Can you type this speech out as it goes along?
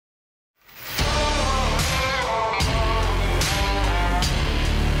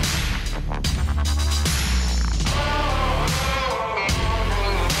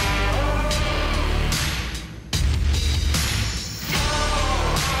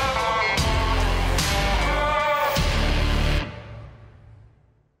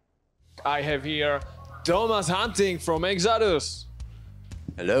I have here Thomas Hunting from Exodus.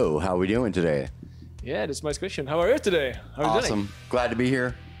 Hello, how are we doing today? Yeah, that's my question. How are you today? How are you doing? Awesome. Glad to be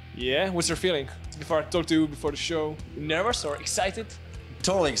here. Yeah, what's your feeling? Before I talked to you before the show, nervous or excited?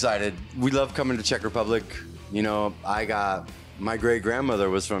 Totally excited. We love coming to Czech Republic. You know, my great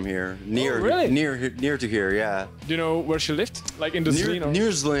grandmother was from here, really? near to here. Yeah. Do you know where she lived? Like in the Zlín? Near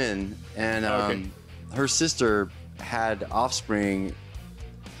Zlín, and okay. Her sister had offspring.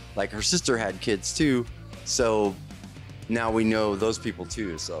 Like her sister had kids too, so now we know those people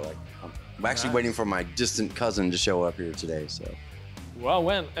too. So like, I'm actually waiting for my distant cousin to show up here today. So. Wow,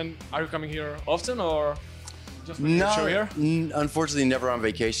 when? And are you coming here often or just for the show here? Unfortunately, never on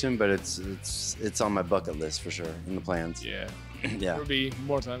vacation, but it's on my bucket list for sure, in the plans. Yeah. Yeah. There'll be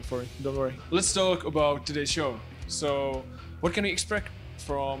more time for it, don't worry. Let's talk about today's show. So, what can we expect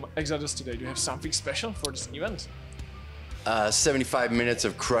from Exodus today? Do you have something special for this event? 75 minutes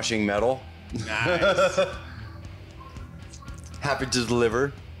of crushing metal. Nice. Happy to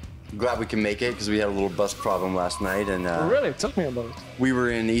deliver. Glad we can make it because we had a little bus problem last night, and really, tell me about it. We were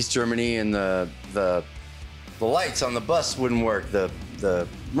in East Germany, and the lights on the bus wouldn't work. The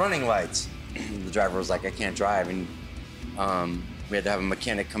running lights. The driver was like, "I can't drive," and we had to have a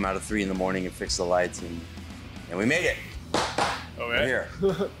mechanic come out at 3 in the morning and fix the lights, and we made it. Oh yeah. We're here.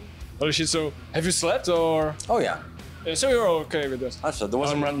 Holy shit! So, have you slept or? Oh yeah. So you're okay with this? I said there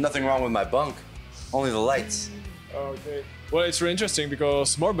wasn't nothing wrong with my bunk, only the lights. Okay. Well, it's really interesting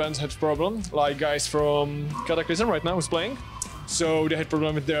because more bands had problems, like guys from Cataclysm right now who's playing. So they had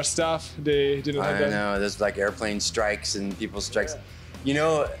problem with their stuff. They didn't have that. I know. There's like airplane strikes and people strikes. Yeah. You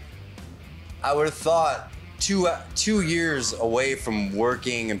know, I would have thought 2 years away from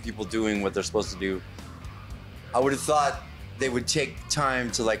working and people doing what they're supposed to do, I would have thought they would take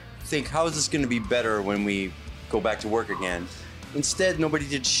time to like think, how is this going to be better when we go back to work again? Instead, nobody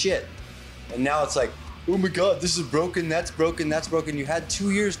did shit. And now it's like, oh my God, this is broken, that's broken, that's broken. You had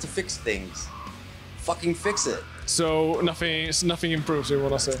 2 years to fix things. Fucking fix it. So nothing improves, you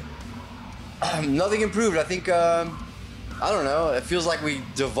wanna say? Nothing improved. I think, I don't know, it feels like we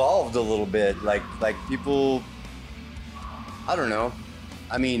devolved a little bit. Like people, I don't know.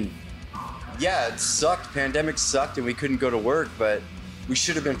 I mean, yeah, it sucked. Pandemic sucked and we couldn't go to work, but we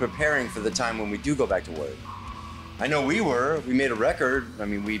should have been preparing for the time when we do go back to work. I know we made a record. I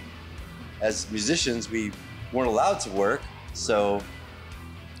mean, as musicians, we weren't allowed to work, so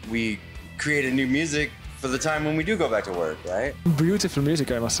we created new music for the time when we do go back to work, right? Beautiful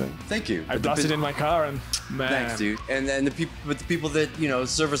music, I must say. Thank you. I blasted in my car and man. Thanks, dude. And then the people that, you know,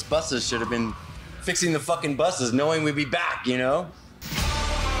 service buses should have been fixing the fucking buses, knowing we'd be back, you know?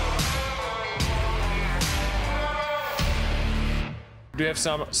 Do you have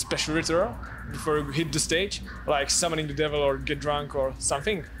some special ritual before you hit the stage? Like summoning the devil or get drunk or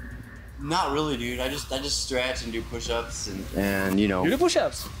something? Not really, dude. I just stretch and do push-ups and you know. You do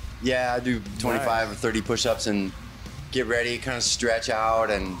push-ups? Yeah, I do 25 or 30 push-ups and get ready, kind of stretch out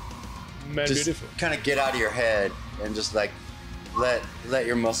and just kind of get out of your head and just like let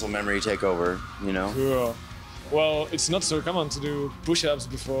your muscle memory take over, you know? Cool. Well, it's not so common to do push-ups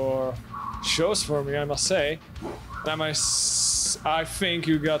before shows for me, I must say. I think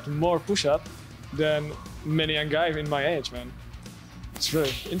you got more push-up than many young guys in my age, man. It's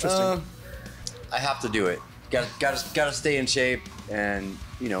really interesting. I have to do it. Gotta stay in shape and,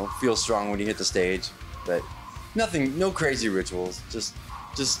 you know, feel strong when you hit the stage. But no crazy rituals. Just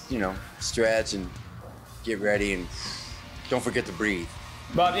you know, stretch and get ready and don't forget to breathe.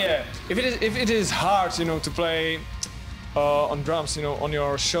 But yeah, if it is hard, you know, to play on drums, you know, on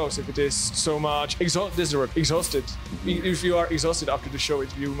your shows, if it is so much exhausted. If you are exhausted after the show,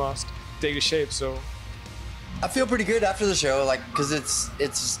 you must take the shape. So I feel pretty good after the show, like, cause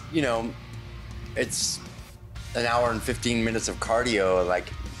it's you know, it's an hour and 15 minutes of cardio.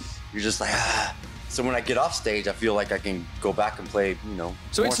 Like, you're just like ah. So when I get off stage, I feel like I can go back and play, you know.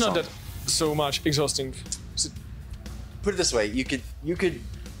 So it's not that so much exhausting. Put it this way, you could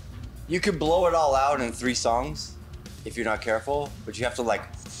blow it all out in 3 songs if you're not careful, but you have to like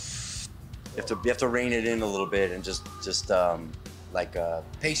you have to rein it in a little bit and just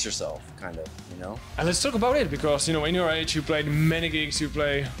pace yourself, kind of, you know. And let's talk about it, because you know, in your age, you played many gigs, you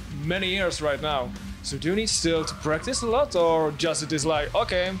play many years right now. So do you need still to practice a lot, or just it is like,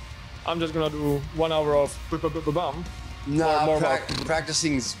 okay, I'm just gonna do 1 hour of bum? No,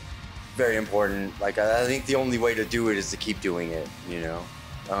 practicing's very important. Like, I think the only way to do it is to keep doing it, you know.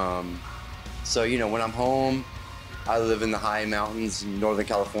 So, you know, when I'm home, I live in the high mountains in Northern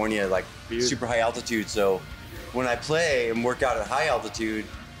California, like super high altitude. So when I play and work out at high altitude,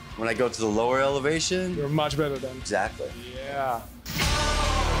 when I go to the lower elevation, you're much better then. Exactly. Yeah.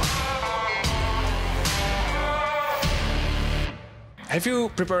 Have you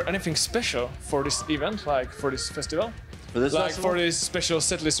prepared anything special for this event, like for this festival? For this like festival? for this special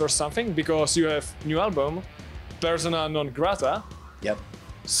setlist or something? Because you have new album, Persona non grata. Yep.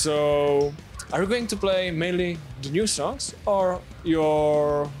 So, are you going to play mainly the new songs or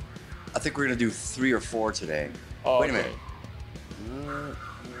your? I think we're gonna do 3 or 4 today. Oh, Wait a okay. minute.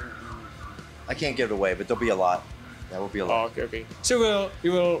 I can't give it away, but there'll be a lot. That will be a lot. Oh, okay. So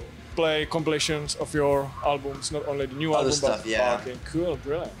you will play compilations of your albums, not only the new Other album, stuff, but yeah. okay, cool,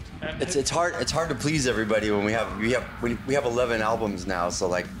 brilliant. And It's hard to please everybody when we have 11 albums now. So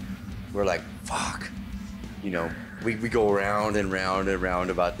like, we're like, fuck. You know, we go round and round and round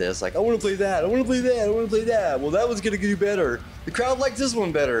about this. Like, I want to play that. I want to play that. I want to play that. Well, that one's gonna do better. The crowd likes this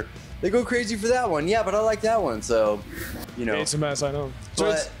one better. They go crazy for that one. Yeah, but I like that one. So, you know. it's a mess, I know.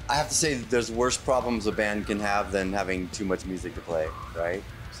 So But I have to say that there's worse problems a band can have than having too much music to play, right?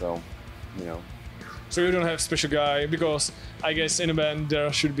 So, you know. So you don't have special guy, because I guess in a band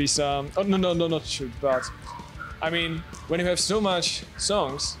there should be some. Oh no, not should, but I mean when you have so much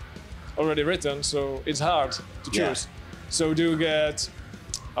songs already written, so it's hard to choose. Yeah. So do you get?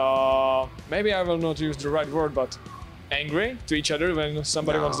 Maybe I will not use the right word, but angry to each other when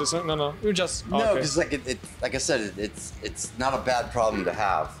somebody No. wants this song? No, you just No, okay. because like I said, it's not a bad problem to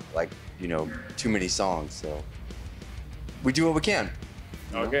have. Like, you know, too many songs. So we do what we can.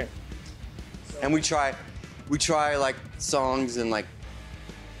 you know? Okay. And we try like songs and like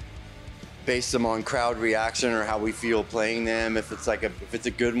base them on crowd reaction or how we feel playing them. If it's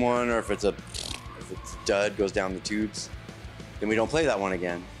a good one or if it's a dud, goes down the tubes, then we don't play that one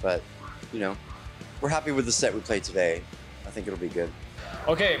again. But you know, we're happy with the set we played today. I think it'll be good.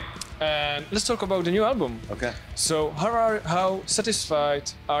 Okay, and let's talk about the new album. Okay. So how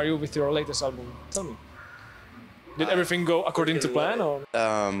satisfied are you with your latest album? Tell me. Did everything go according to plan, or?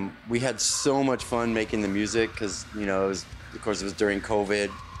 We had so much fun making the music because, you know, it was during COVID,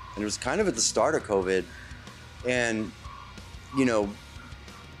 and it was kind of at the start of COVID, and you know,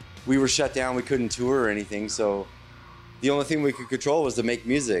 we were shut down. We couldn't tour or anything, so the only thing we could control was to make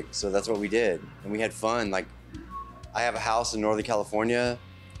music. So that's what we did, and we had fun. Like, I have a house in Northern California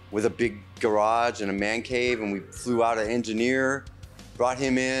with a big garage and a man cave, and we flew out an engineer, brought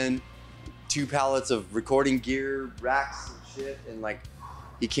him in. 2 pallets of recording gear, racks and shit, and like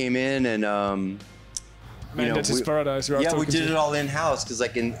he came in and Man, you know, that is paradise. You are yeah, we talking did to. it all in house because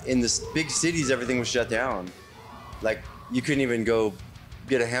like in the big cities everything was shut down. Like you couldn't even go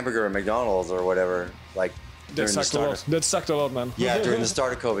get a hamburger at McDonald's or whatever. Like That during the sucked a lot. start. That sucked a lot, man. Yeah, during the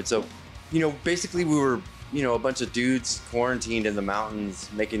start of COVID. So, you know, basically we were, you know, a bunch of dudes quarantined in the mountains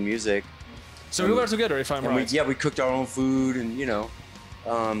making music. So we were together, if I'm And right. we cooked our own food and, you know,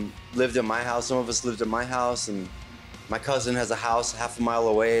 lived at my house. Some of us lived at my house, and my cousin has a house half a mile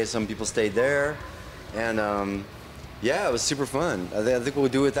away. Some people stayed there, and yeah, it was super fun. I think we'll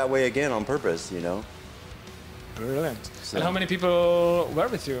do it that way again on purpose, you know. Brilliant. So- And how many people were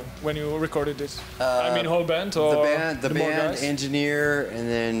with you when you recorded this? I mean, whole band or The more band, guys? engineer, and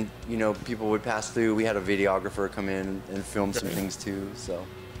then, you know, people would pass through. We had a videographer come in and film some things too. So,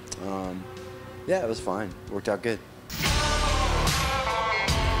 yeah, it was fine. Worked out good.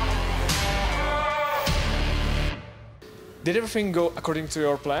 Did everything go according to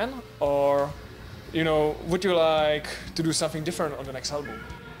your plan, or, you know, would you like to do something different on the next album?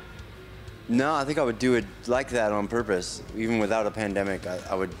 No, I think I would do it like that on purpose. Even without a pandemic,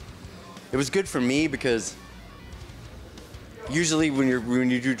 I would. It was good for me because usually when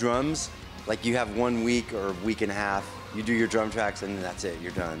you do drums, like you have 1 week or a week and a half, you do your drum tracks and then that's it,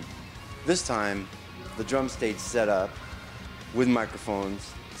 you're done. This time, the drum stayed set up with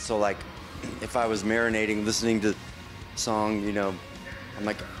microphones. So like, if I was marinating, listening to song, you know, I'm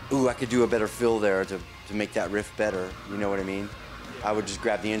like, ooh, I could do a better fill there to make that riff better. You know what I mean? I would just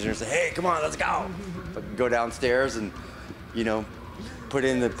grab the engineer and say, hey, come on, let's go. But go downstairs and, you know, put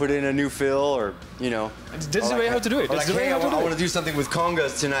in a new fill, or, you know. That's the way how to do it. Or That's like, the way hey, how to do I want it. to do something with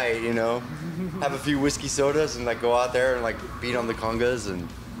congas tonight, you know. Have a few whiskey sodas and like go out there and like beat on the congas and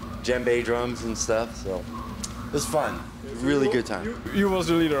djembe drums and stuff. So it was fun. Really good time. You was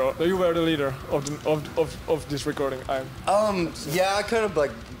the leader. You were the leader of this recording. Yeah, I kind of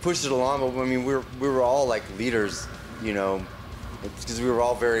like pushed it along, but I mean, we were all like leaders, you know, because we were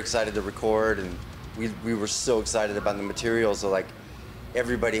all very excited to record, and we were so excited about the material. So like,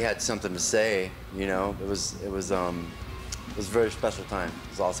 everybody had something to say, you know. It was a very special time. It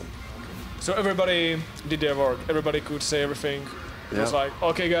was awesome. So everybody did their work. Everybody could say everything. It was Yeah. like,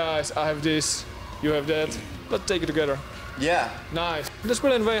 okay, guys, I have this, you have that. Let's take it together. Yeah. Nice. That's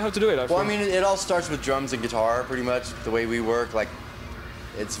brilliant way how to do it. Well, I mean, it all starts with drums and guitar, pretty much, the way we work. Like,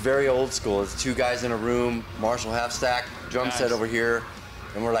 it's very old school. It's two guys in a room, Marshall half stack, drum set over here,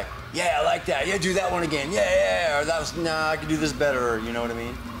 and we're like, yeah, I like that. Yeah, do that one again. Yeah. Or that was, nah, I can do this better. You know what I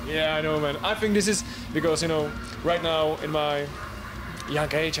mean? Yeah, I know, man. I think this is because, you know, right now in my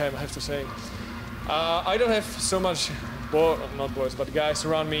young age, I have to say, I don't have so much, not boys, but guys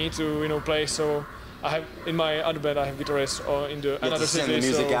around me to, you know, play. So I have in my other band, I have guitarists or in the another city. Send the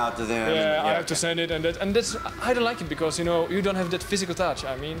music out to them. Yeah, I have to send it, and that's I don't like it because, you know, you don't have that physical touch.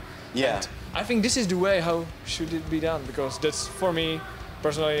 I mean, yeah. I think this is the way how should it be done, because that's for me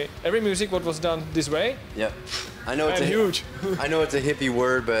personally. Every music what was done this way. Yep. I know it's huge. I know it's a hippie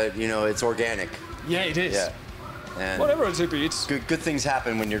word, but you know it's organic. Yeah, it is. Yeah. And whatever it's hippie, it's good things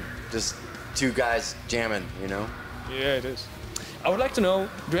happen when you're just two guys jamming. You know. Yeah, it is. I would like to know,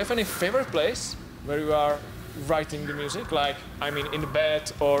 do you have any favorite place where you are writing the music? Like, I mean, in the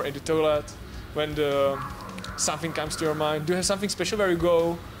bed or in the toilet, when something comes to your mind. Do you have something special where you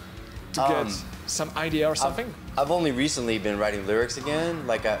go to get some idea or something? I've only recently been writing lyrics again.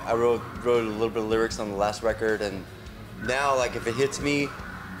 Like I wrote a little bit of lyrics on the last record, and now like if it hits me,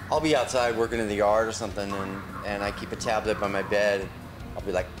 I'll be outside working in the yard or something, and I keep a tablet by my bed. I'll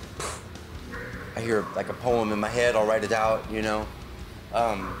be like, I hear like a poem in my head. I'll write it out, you know.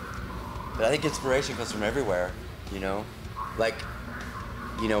 But I think inspiration comes from everywhere, you know. Like,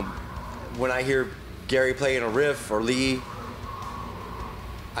 you know, when I hear Gary playing a riff or Lee,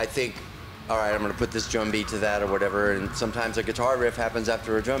 I think, all right, I'm gonna put this drum beat to that or whatever, and sometimes a guitar riff happens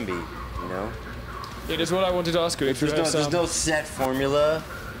after a drum beat, you know? Yeah, that's what I wanted to ask you. There's no set formula,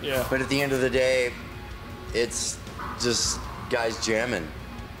 yeah. But at the end of the day, it's just guys jamming,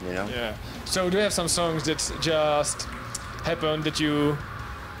 you know? Yeah. So do you have some songs that just happened that you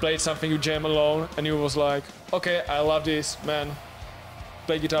played something, you jam alone, and you was like, okay, I love this, man,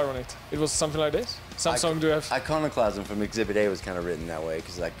 play guitar on it. It was something like this? Some song do you have? Iconoclasm from Exhibit A was kind of written that way,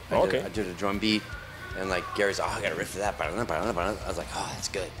 because like I did a drum beat, and like Gary's, oh, I got a riff for that. I was like, oh, that's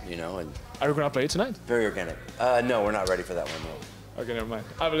good, you know. And are you gonna play it tonight? Very organic. No, we're not ready for that one, no. Okay, never mind.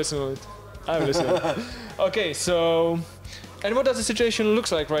 I will listen to it. Okay, so, and what does the situation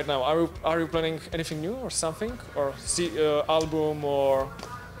looks like right now? Are you planning anything new or something, or album or?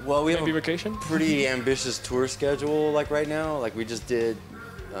 Well, we have a vacation? Pretty ambitious tour schedule, like right now. Like we just did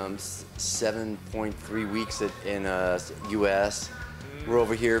 7.3 weeks in U.S. We're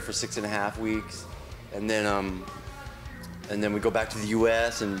over here for 6.5 weeks, and then we go back to the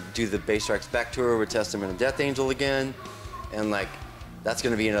U.S. and do the Bass Strikes Back tour with Testament and Death Angel again, and like that's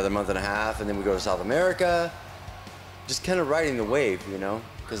going to be another month and a half, and then we go to South America. Just kind of riding the wave, you know,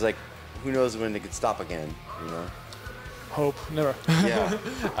 because like who knows when it could stop again, you know. Hope never. Yeah.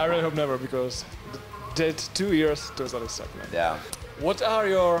 I really hope never, because that 2 years totally suck, man. Yeah. What are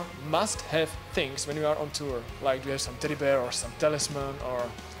your must-have things when you are on tour? Like, do you have some teddy bear or some talisman, or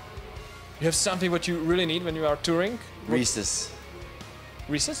you have something what you really need when you are touring? Reese's.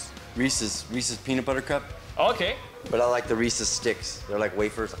 Reese's? Reese's peanut butter cup. Okay. But I like the Reese's sticks. They're like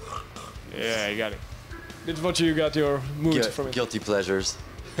wafers. Yeah, you got it. That's what you got your mood from it. Guilty pleasures.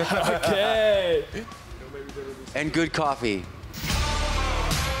 Okay. And good coffee.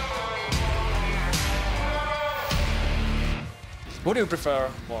 What do you prefer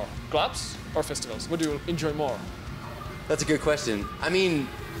more, clubs or festivals? What do you enjoy more? That's a good question. I mean,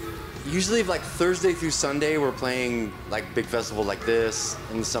 usually like Thursday through Sunday we're playing like big festival like this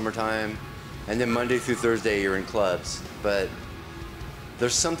in the summertime, and then Monday through Thursday you're in clubs. But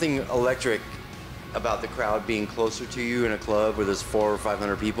there's something electric about the crowd being closer to you in a club where there's 400 or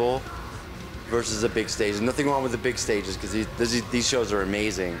 500 people versus a big stage. There's nothing wrong with the big stages, because these shows are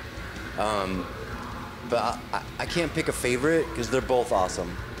amazing. But I can't pick a favorite, because they're both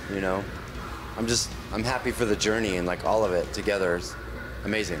awesome, you know? I'm happy for the journey, and like all of it together is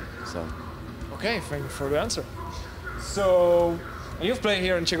amazing, so. Okay, thank you for the answer. So, and you've played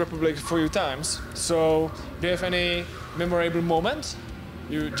here in Czech Republic a few times, so do you have any memorable moment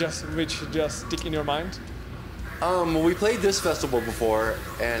which just stick in your mind? Well, we played this festival before,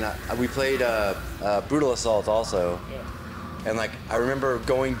 and we played Brutal Assault also. Yeah. And like I remember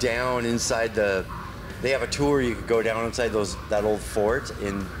going down inside they have a tour you could go down inside that old fort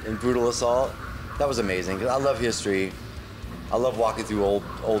in Brutal Assault. That was amazing, 'cause I love history. I love walking through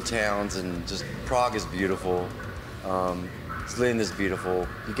old towns, and just Prague is beautiful. Zlin is beautiful.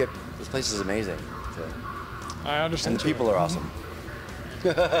 This place is amazing. So. I understand. And the people are awesome.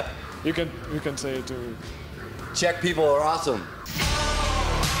 You can say it too. Czech people are awesome.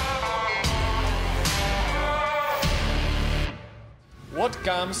 What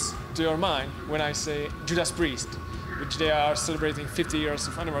comes to your mind when I say Judas Priest, which they are celebrating 50 years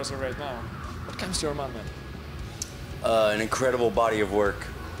of anniversary right now? What comes to your mind, man? an incredible body of work,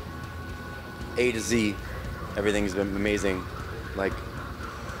 A to Z. Everything's been amazing. Like,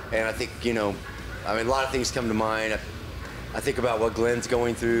 and I think, you know, I mean, a lot of things come to mind. I think about what Glenn's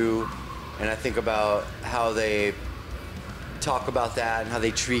going through, and I think about how they talk about that and how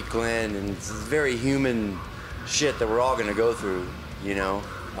they treat Glenn, and it's very human shit that we're all gonna go through, you know.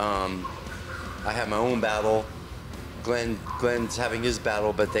 I have my own battle. Glenn's having his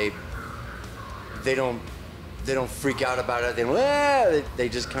battle, but they don't freak out about it. They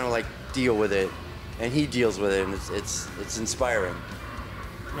just kind of like deal with it, and he deals with it, and it's inspiring.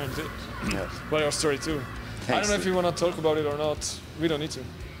 Man, Yeah. well, your story too. Thanks. I don't know if you want to talk about it or not. We don't need to.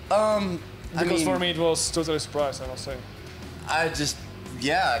 Because for me it was totally a surprise, I must say. I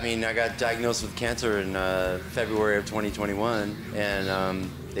got diagnosed with cancer in February of 2021, and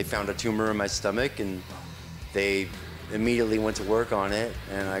they found a tumor in my stomach, and they immediately went to work on it,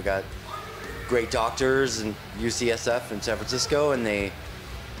 and I got great doctors in UCSF in San Francisco, and they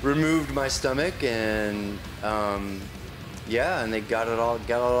removed my stomach, and and they got it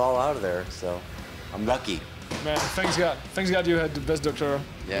all out of there. So I'm lucky. Man, thanks God. Thanks God you had the best doctor.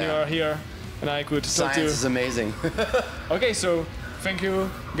 Yeah. And you are here, and I could talk to you. Science is amazing. Okay, so thank you,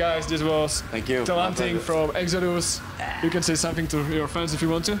 guys. This was Thank you. Talenting from Exodus. You can say something to your fans if you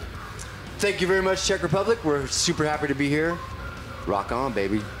want to. Thank you very much, Czech Republic. We're super happy to be here. Rock on,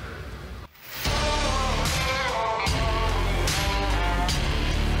 baby.